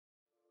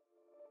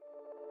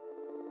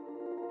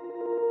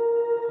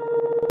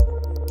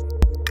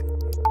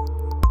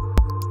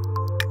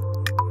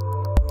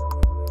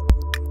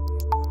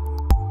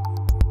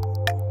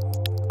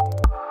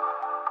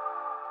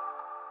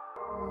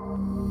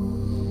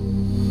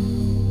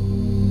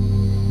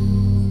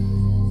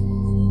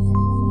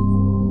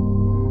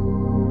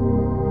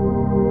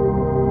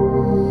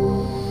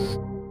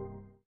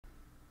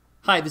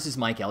Hi, this is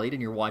Mike Elliott,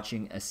 and you're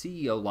watching a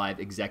CEO Live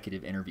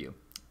executive interview.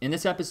 In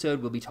this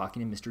episode, we'll be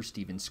talking to Mr.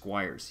 Stephen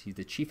Squires. He's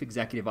the Chief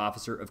Executive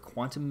Officer of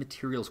Quantum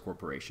Materials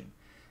Corporation.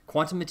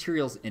 Quantum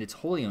Materials and its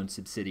wholly owned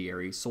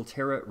subsidiary,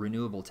 Solterra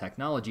Renewable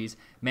Technologies,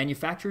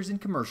 manufactures and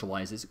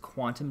commercializes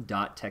quantum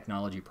dot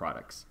technology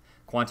products.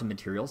 Quantum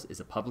Materials is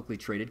a publicly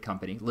traded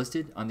company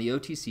listed on the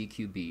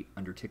OTCQB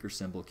under ticker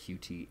symbol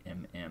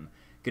QTMM.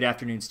 Good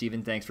afternoon,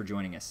 Stephen. Thanks for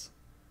joining us.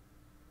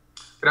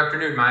 Good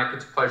afternoon, Mike.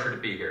 It's a pleasure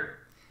to be here.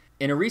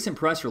 In a recent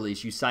press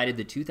release, you cited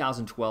the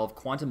 2012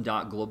 Quantum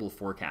Dot Global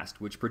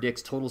Forecast, which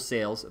predicts total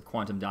sales of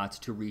quantum dots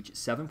to reach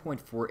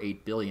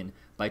 $7.48 billion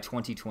by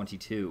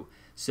 2022.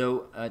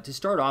 So to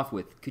start off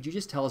with, could you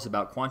just tell us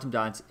about quantum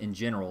dots in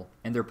general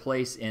and their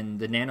place in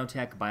the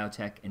nanotech,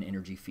 biotech, and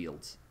energy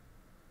fields?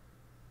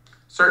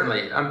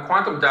 Certainly.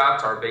 Quantum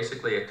dots are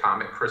basically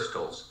atomic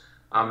crystals.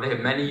 They have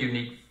many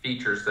unique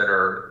features that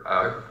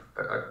are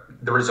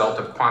the result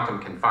of quantum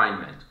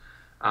confinement.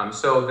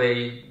 So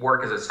they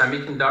work as a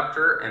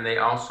semiconductor, and they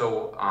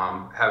also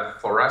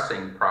have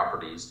fluorescing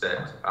properties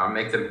that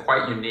make them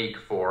quite unique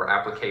for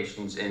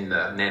applications in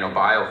the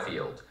nanobio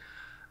field.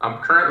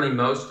 Currently,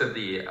 most of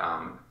the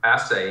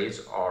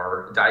assays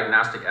or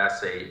diagnostic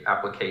assay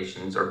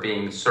applications are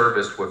being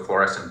serviced with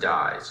fluorescent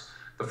dyes.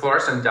 The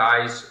fluorescent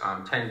dyes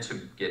tend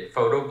to get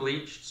photo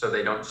bleached, so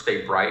they don't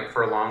stay bright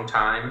for a long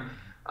time,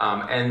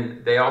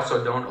 and they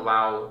also don't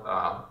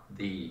allow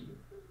the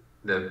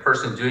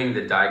person doing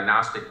the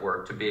diagnostic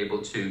work to be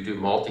able to do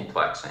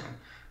multiplexing.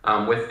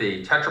 With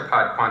the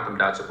tetrapod quantum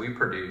dots that we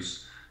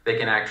produce, they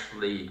can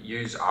actually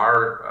use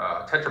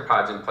our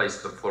tetrapods in place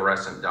of the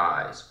fluorescent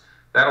dyes.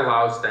 That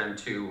allows them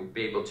to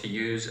be able to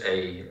use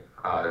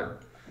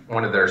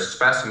one of their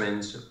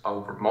specimens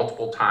over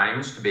multiple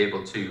times to be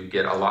able to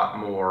get a lot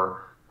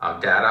more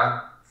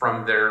data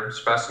from their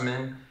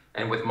specimen.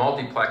 And with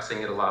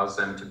multiplexing, it allows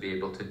them to be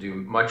able to do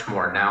much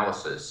more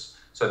analysis,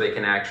 so they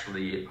can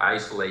actually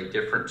isolate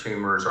different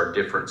tumors or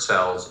different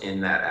cells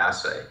in that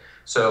assay.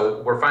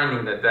 So we're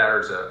finding that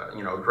there's a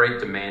great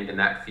demand in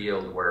that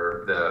field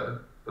where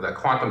the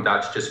quantum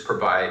dots just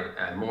provide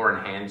a more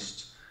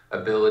enhanced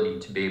ability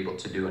to be able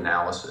to do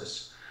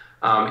analysis.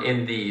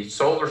 In the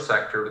solar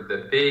sector,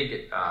 the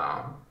big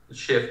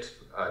shift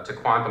to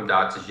quantum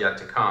dots is yet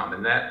to come,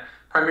 and that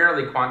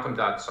primarily quantum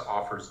dots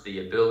offers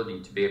the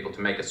ability to be able to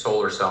make a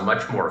solar cell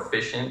much more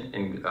efficient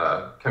in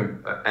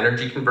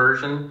energy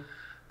conversion,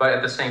 but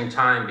at the same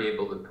time be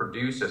able to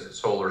produce a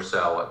solar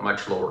cell at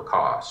much lower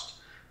cost.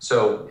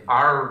 So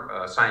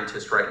our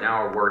scientists right now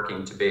are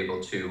working to be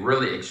able to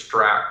really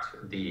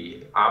extract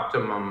the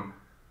optimum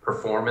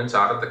performance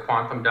out of the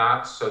quantum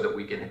dots so that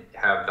we can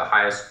have the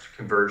highest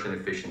conversion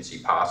efficiency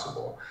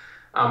possible.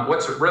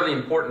 What's really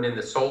important in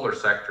the solar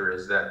sector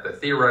is that the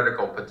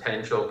theoretical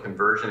potential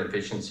conversion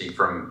efficiency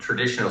from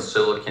traditional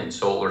silicon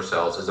solar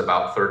cells is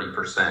about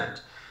 30%.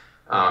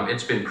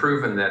 It's been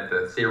proven that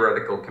the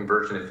theoretical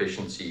conversion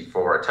efficiency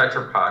for a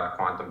tetrapod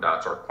quantum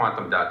dots or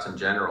quantum dots in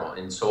general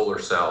in solar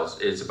cells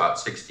is about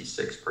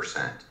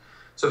 66%.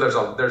 So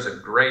there's a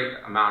great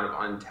amount of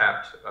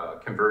untapped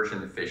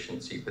conversion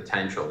efficiency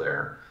potential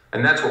there.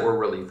 And that's what we're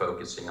really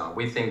focusing on.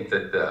 We think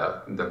that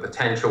the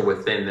potential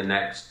within the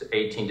next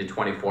 18 to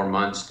 24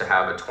 months to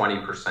have a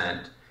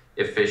 20%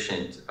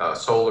 efficient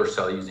solar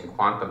cell using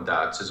quantum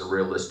dots is a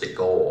realistic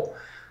goal.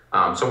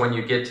 So when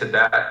you get to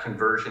that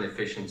conversion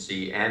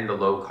efficiency and the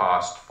low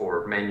cost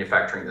for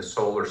manufacturing the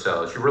solar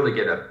cells, you really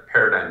get a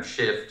paradigm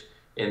shift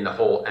in the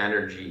whole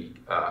energy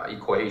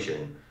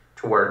equation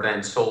to where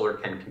then solar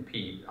can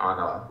compete on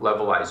a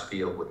levelized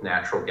field with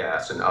natural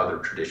gas and other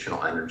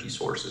traditional energy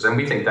sources. And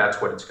we think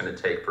that's what it's going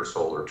to take for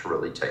solar to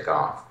really take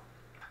off.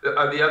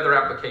 The other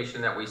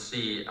application that we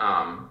see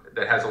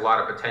that has a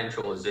lot of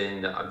potential is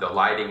in the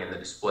lighting and the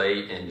display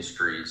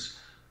industries.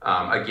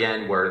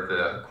 Again, where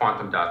the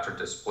quantum dots are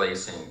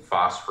displacing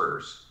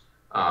phosphors,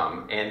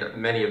 and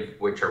many of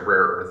which are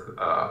rare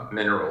earth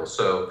minerals.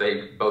 So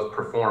they both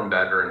perform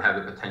better and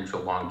have the potential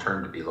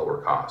long-term to be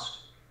lower cost.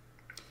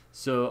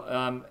 So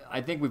I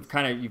think you've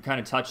kind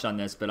of touched on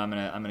this, but I'm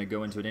gonna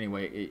go into it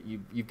anyway.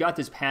 You've got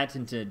this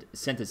patented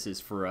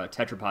synthesis for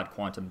tetrapod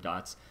quantum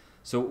dots.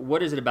 So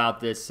what is it about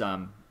this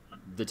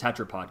the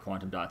tetrapod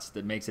quantum dots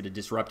that makes it a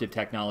disruptive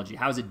technology?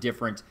 How is it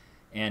different?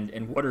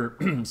 And what are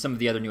some of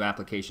the other new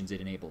applications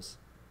it enables?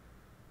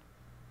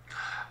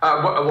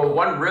 Well,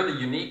 one really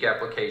unique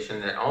application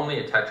that only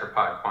a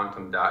tetrapod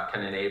quantum dot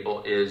can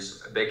enable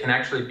is they can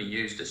actually be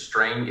used as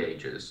strain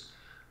gauges.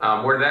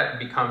 Where that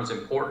becomes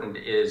important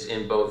is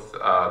in both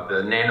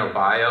the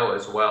nanobio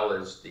as well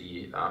as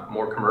the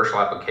more commercial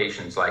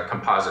applications like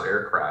composite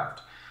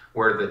aircraft,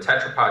 where the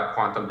tetrapod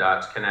quantum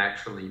dots can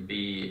actually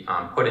be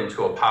put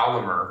into a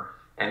polymer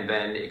and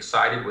then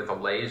excited with a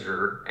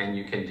laser, and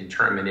you can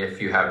determine if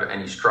you have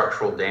any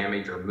structural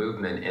damage or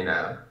movement in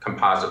a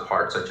composite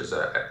part, such as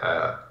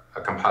a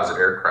composite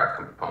aircraft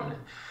component.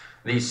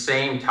 These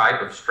same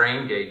type of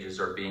strain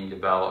gauges are being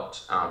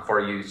developed for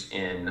use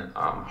in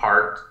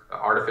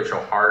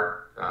artificial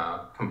heart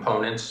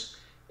components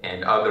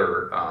and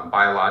other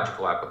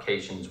biological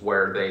applications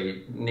where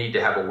they need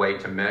to have a way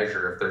to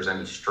measure if there's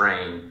any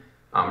strain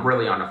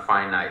really on a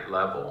finite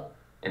level.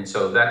 And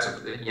so that's,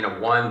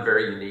 one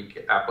very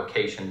unique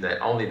application that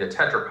only the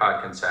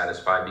tetrapod can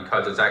satisfy,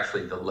 because it's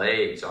actually the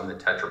legs on the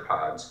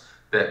tetrapods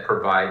that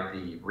provide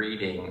the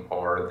reading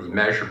or the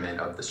measurement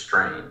of the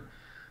strain.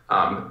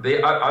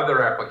 The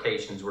other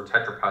applications where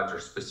tetrapods are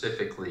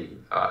specifically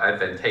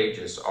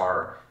advantageous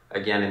are,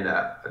 again, in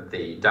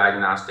the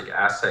diagnostic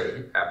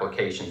assay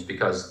applications,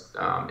 because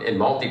in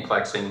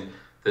multiplexing,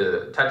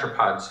 the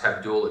tetrapods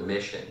have dual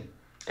emission.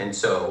 And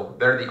so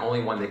they're the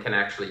only one that can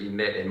actually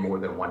emit in more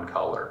than one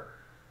color.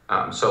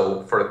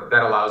 So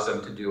that allows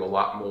them to do a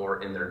lot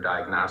more in their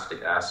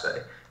diagnostic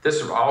assay.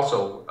 This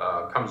also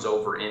comes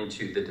over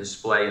into the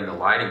display and the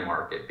lighting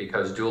market,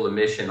 because dual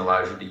emission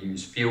allows you to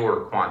use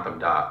fewer quantum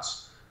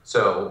dots.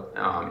 So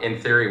in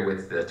theory,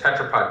 with the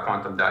tetrapod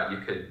quantum dot,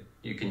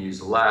 you can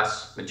use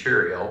less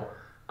material,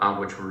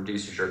 which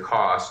reduces your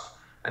cost.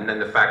 And then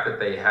the fact that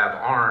they have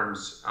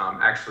arms,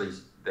 actually,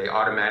 they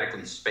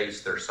automatically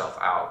space themselves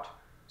out,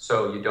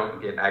 so you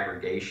don't get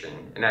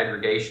aggregation. And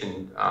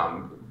aggregation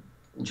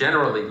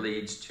generally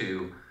leads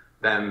to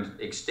them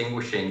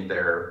extinguishing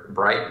their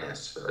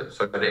brightness,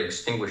 so that it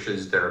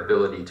extinguishes their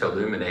ability to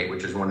illuminate,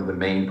 which is one of the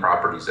main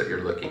properties that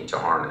you're looking to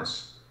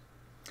harness.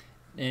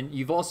 And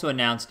you've also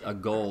announced a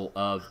goal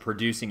of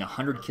producing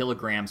 100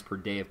 kilograms per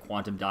day of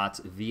quantum dots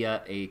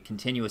via a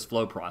continuous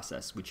flow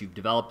process, which you've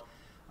developed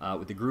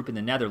with a group in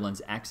the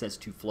Netherlands, Access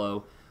to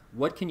Flow.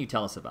 What can you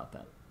tell us about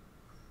that?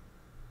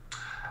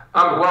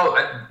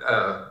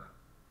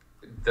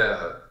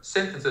 The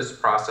synthesis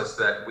process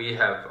that we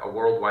have a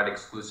worldwide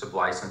exclusive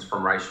license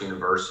from Rice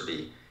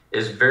University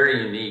is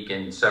very unique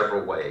in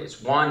several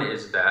ways. One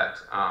is that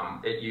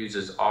it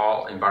uses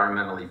all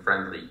environmentally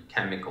friendly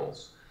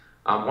chemicals.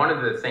 One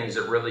of the things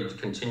that really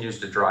continues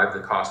to drive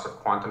the cost of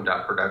quantum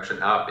dot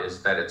production up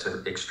is that it's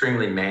an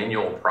extremely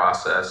manual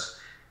process,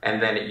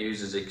 and then it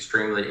uses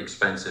extremely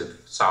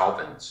expensive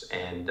solvents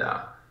and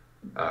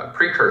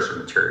precursor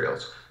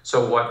materials.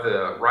 So what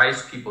the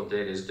Rice people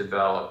did is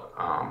develop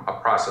a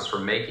process for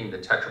making the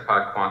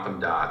tetrapod quantum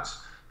dots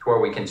to where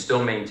we can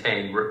still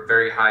maintain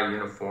very high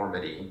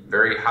uniformity,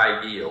 very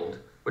high yield,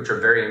 which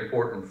are very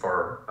important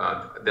for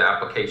the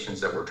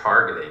applications that we're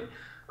targeting,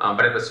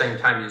 but at the same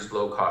time use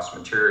low-cost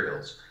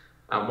materials.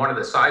 One of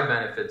the side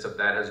benefits of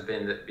that has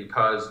been that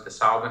because the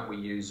solvent we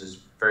use is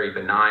very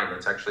benign,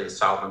 it's actually a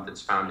solvent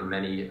that's found in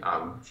many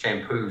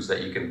shampoos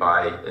that you can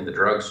buy in the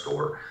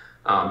drugstore.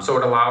 So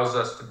it allows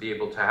us to be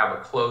able to have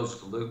a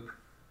closed loop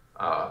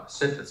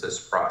synthesis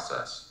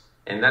process.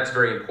 And that's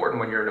very important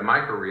when you're in a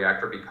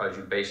microreactor, because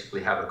you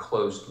basically have a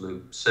closed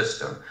loop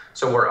system.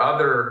 So where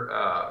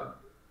other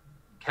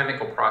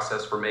chemical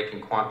process for making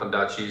quantum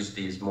dots use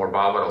these more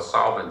volatile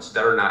solvents,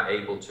 they're not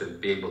able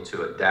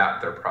to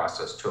adapt their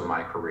process to a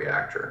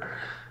microreactor.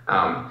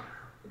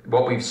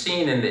 What we've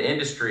seen in the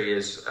industry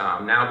is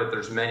now that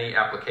there's many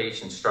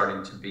applications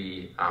starting to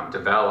be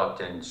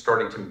developed and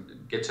starting to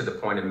get to the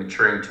point of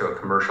maturing to a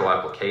commercial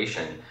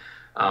application,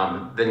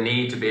 the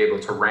need to be able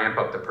to ramp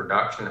up the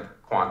production of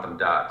quantum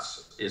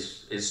dots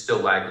is still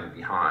lagging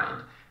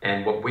behind.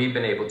 And what we've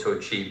been able to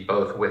achieve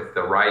both with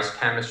the Rice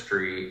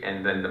chemistry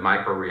and then the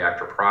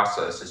microreactor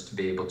process is to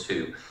be able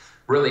to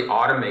really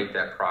automate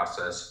that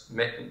process,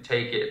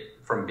 take it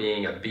from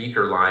being a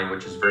beaker line,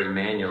 which is very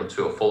manual,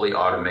 to a fully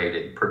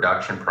automated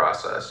production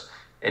process.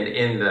 And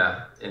in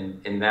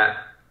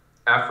that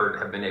effort,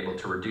 have been able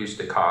to reduce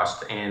the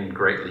cost and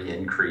greatly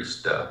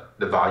increase the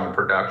volume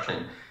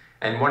production.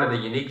 And one of the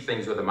unique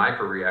things with a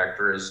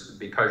microreactor is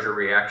because your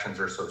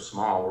reactions are so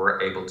small,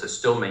 we're able to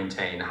still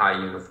maintain high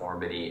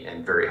uniformity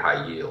and very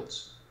high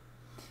yields.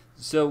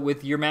 So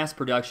with your mass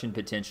production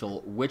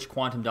potential, which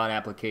quantum dot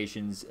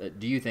applications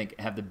do you think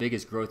have the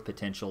biggest growth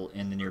potential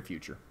in the near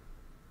future?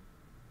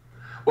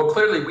 Well,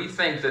 clearly we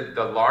think that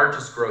the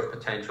largest growth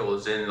potential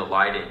is in the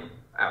lighting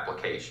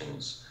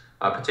applications,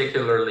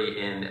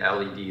 particularly in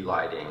LED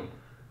lighting.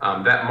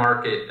 That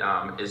market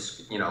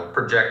is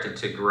projected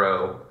to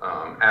grow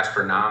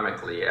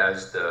astronomically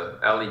as the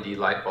LED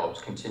light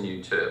bulbs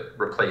continue to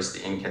replace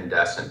the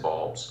incandescent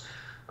bulbs.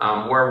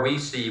 Where we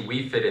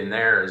fit in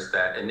there is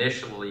that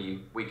initially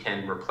we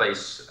can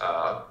replace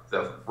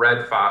the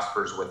red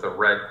phosphors with a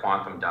red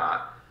quantum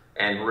dot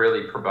and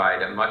really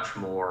provide a much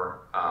more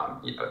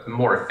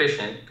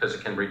efficient, because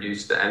it can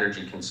reduce the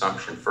energy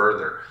consumption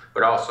further,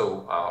 but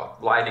also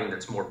lighting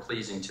that's more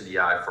pleasing to the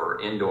eye for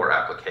indoor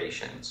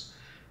applications.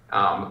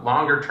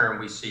 Longer term,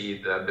 we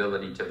see the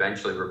ability to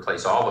eventually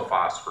replace all the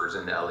phosphors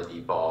in the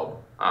LED bulb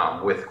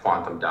with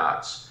quantum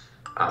dots.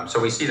 So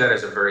we see that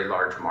as a very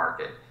large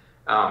market.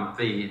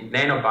 The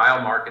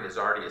nanobio market is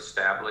already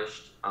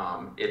established.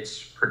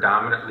 It's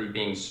predominantly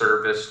being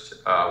serviced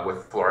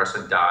with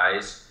fluorescent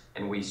dyes,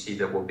 and we see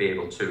that we'll be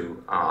able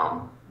to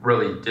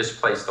really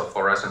displace the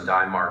fluorescent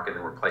dye market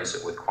and replace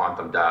it with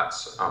quantum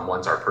dots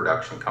once our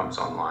production comes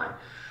online.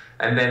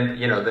 And then,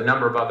 the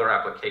number of other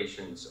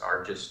applications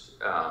are just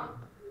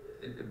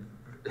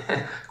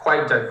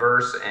quite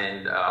diverse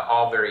and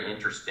all very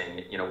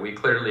interesting. We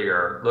clearly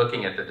are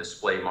looking at the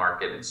display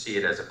market and see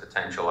it as a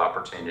potential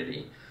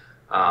opportunity.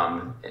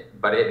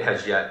 but it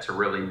has yet to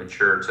really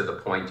mature to the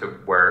point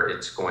of where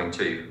it's going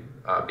to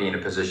be in a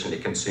position to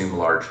consume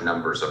large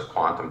numbers of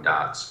quantum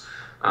dots.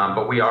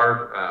 But we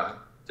are,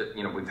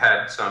 we've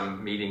had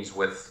some meetings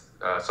with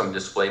some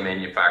display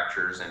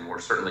manufacturers, and we're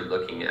certainly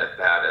looking at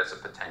that as a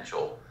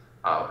potential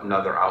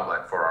another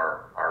outlet for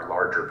our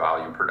larger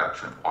volume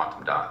production of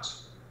quantum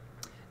dots.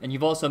 And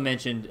you've also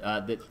mentioned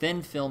that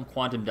thin film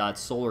quantum dot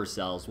solar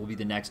cells will be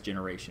the next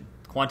generation.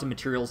 Quantum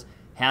Materials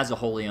has a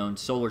wholly owned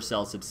solar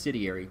cell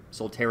subsidiary,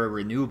 Solterra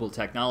Renewable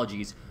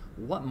Technologies.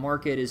 What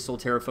market is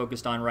Solterra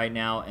focused on right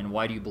now, and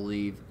why do you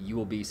believe you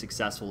will be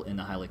successful in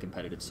the highly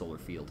competitive solar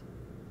field?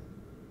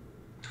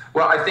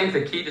 Well, I think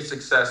the key to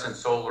success in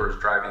solar is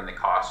driving the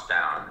cost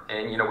down.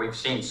 And, we've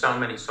seen so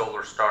many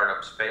solar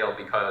startups fail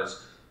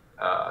because,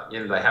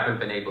 they haven't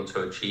been able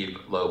to achieve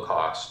low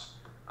cost.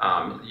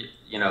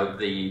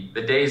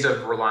 The days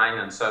of relying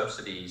on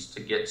subsidies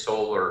to get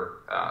solar,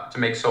 to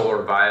make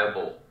solar a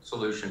viable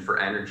solution for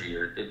energy,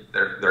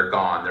 they're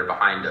gone. They're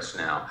behind us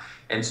now.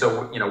 And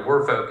so,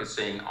 we're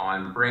focusing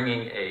on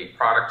bringing a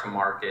product to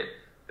market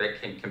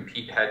that can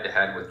compete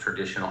head-to-head with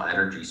traditional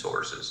energy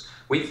sources.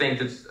 We think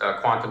that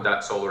quantum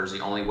dot solar is the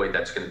only way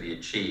that's going to be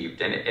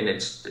achieved, and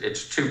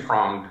it's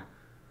two-pronged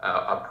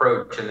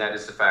approach, and that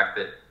is the fact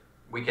that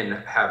we can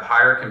have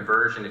higher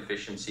conversion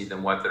efficiency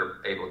than what they're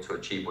able to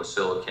achieve with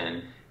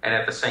silicon, and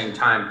at the same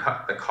time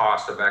cut the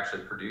cost of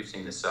actually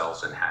producing the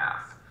cells in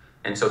half.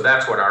 And so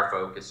that's what our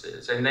focus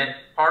is. And then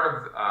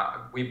part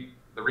of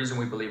the reason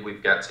we believe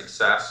we've got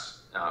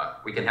success,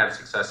 we can have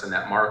success in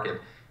that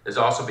market, is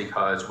also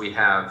because we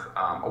have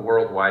a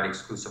worldwide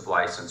exclusive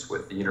license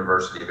with the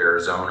University of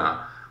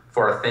Arizona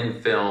for a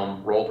thin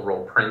film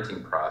roll-to-roll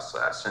printing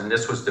process. And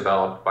this was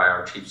developed by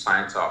our Chief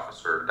Science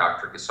Officer,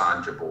 Dr.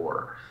 Ghassan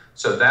Jabbour.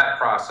 So that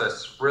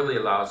process really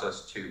allows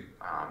us to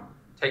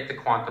take the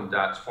quantum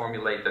dots,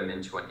 formulate them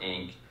into an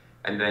ink,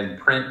 and then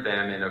print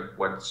them in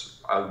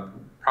what's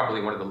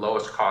probably one of the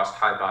lowest cost,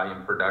 high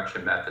volume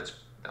production methods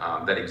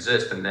that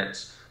exist, and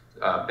that's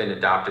been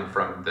adopted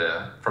from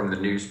the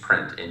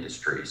newsprint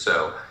industry.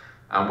 So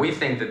we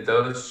think that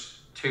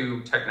those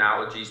two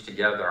technologies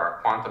together, our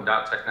quantum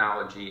dot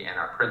technology and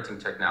our printing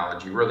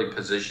technology, really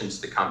positions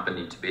the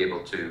company to be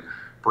able to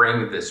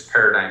bring this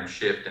paradigm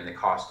shift in the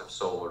cost of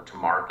solar to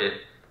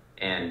market,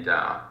 and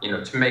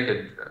to make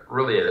a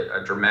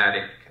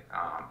dramatic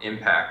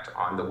impact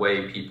on the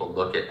way people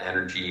look at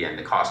energy and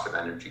the cost of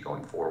energy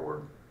going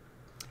forward.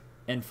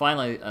 And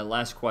finally,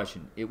 last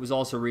question. It was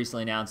also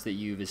recently announced that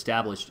you've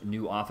established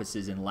new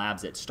offices and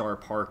labs at Star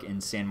Park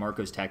in San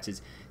Marcos,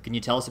 Texas. Can you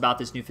tell us about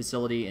this new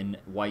facility and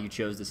why you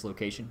chose this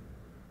location?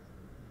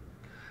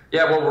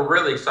 Yeah, well, we're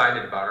really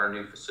excited about our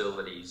new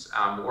facilities.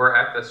 We're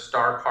at the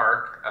Star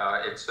Park.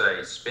 It's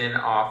a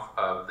spin-off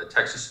of the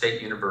Texas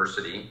State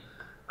University.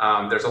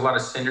 There's a lot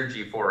of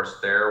synergy for us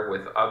there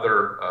with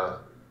other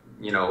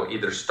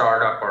either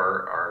startup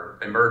or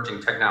emerging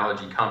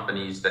technology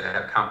companies that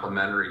have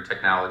complementary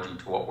technology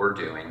to what we're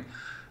doing.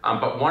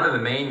 But one of the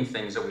main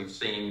things that we've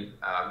seen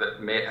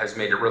has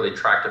made it really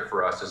attractive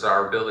for us is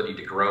our ability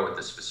to grow at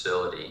this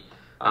facility.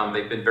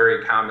 They've been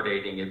very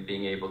accommodating in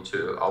being able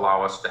to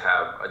allow us to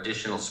have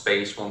additional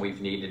space when we've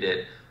needed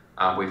it.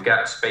 We've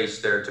got space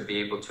there to be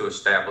able to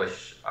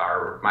establish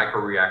our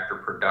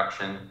microreactor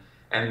production.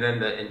 And then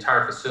the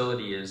entire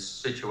facility is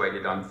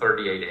situated on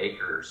 38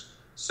 acres.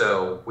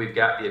 So we've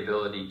got the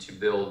ability to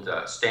build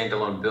a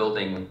standalone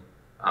building.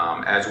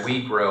 As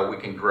we grow, we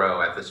can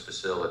grow at this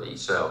facility.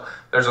 So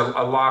there's a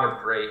lot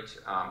of great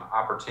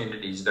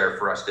opportunities there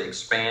for us to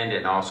expand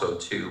and also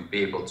to be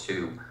able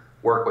to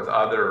work with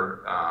other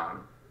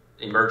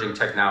emerging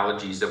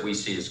technologies that we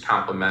see as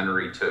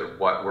complementary to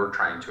what we're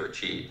trying to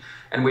achieve.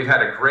 And we've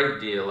had a great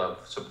deal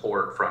of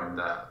support from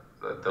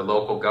the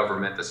local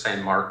government, the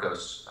San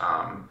Marcos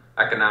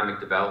economic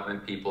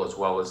development people, as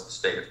well as the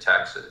state of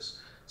Texas.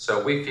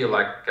 So we feel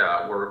like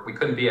we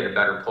couldn't be at a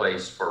better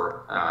place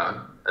for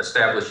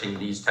establishing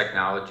these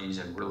technologies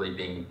and really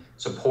being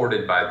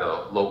supported by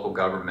the local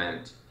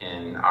government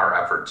in our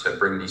effort to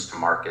bring these to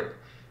market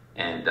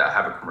and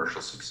have a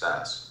commercial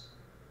success.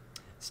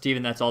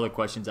 Stephen, that's all the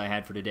questions I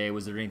had for today.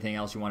 Was there anything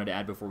else you wanted to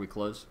add before we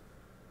close?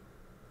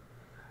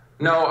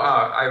 No,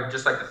 I would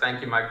just like to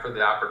thank you, Mike, for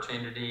the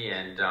opportunity,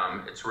 and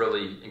it's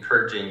really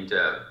encouraging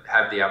to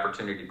have the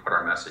opportunity to put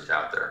our message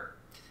out there.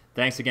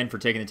 Thanks again for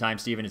taking the time,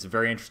 Stephen. It's a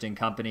very interesting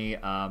company.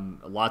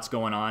 Lots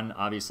going on,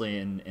 obviously,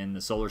 in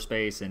the solar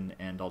space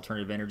and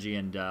alternative energy,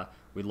 and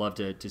we'd love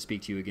to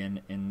speak to you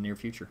again in the near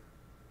future.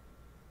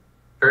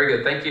 Very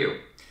good. Thank you.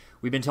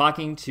 We've been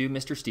talking to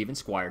Mr. Stephen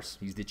Squires.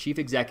 He's the Chief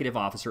Executive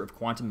Officer of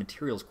Quantum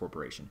Materials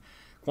Corporation.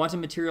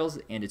 Quantum Materials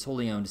and its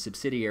wholly owned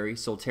subsidiary,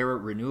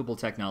 Solterra Renewable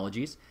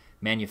Technologies,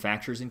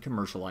 manufactures and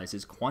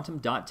commercializes quantum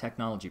dot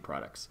technology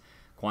products.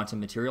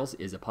 Quantum Materials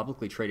is a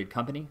publicly traded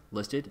company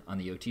listed on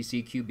the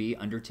OTCQB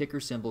under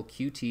ticker symbol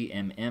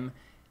QTMM,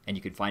 and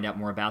you can find out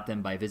more about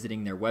them by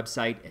visiting their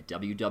website at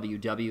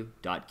www.qmc.com.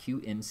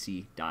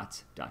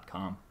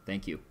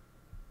 Thank you.